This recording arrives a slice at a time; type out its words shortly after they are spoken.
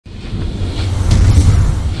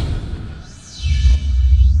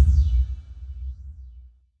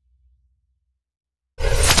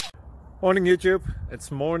Morning YouTube,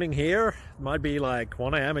 it's morning here. It might be like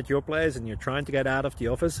 1 a.m. at your place and you're trying to get out of the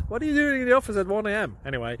office. What are you doing in the office at 1 a.m?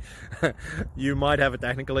 Anyway, you might have a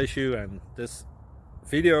technical issue and this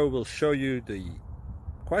video will show you the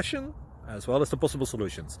question as well as the possible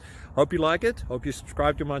solutions. Hope you like it, hope you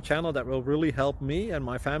subscribe to my channel. That will really help me and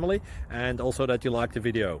my family, and also that you like the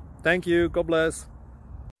video. Thank you, God bless.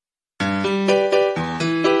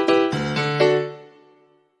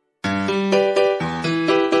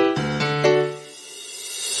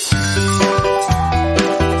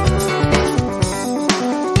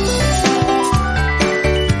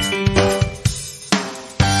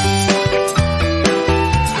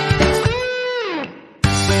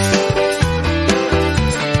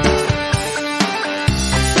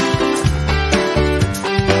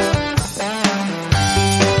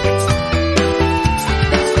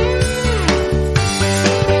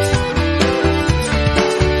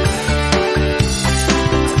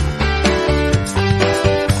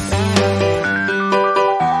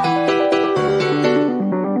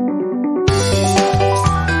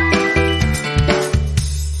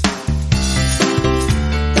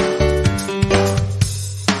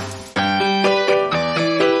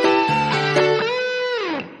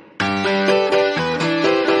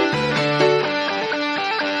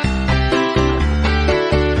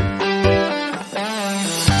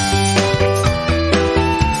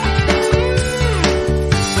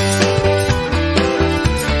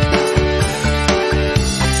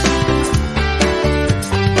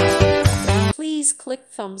 Please click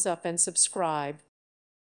thumbs up and subscribe.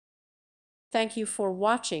 Thank you for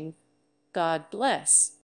watching. God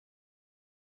bless.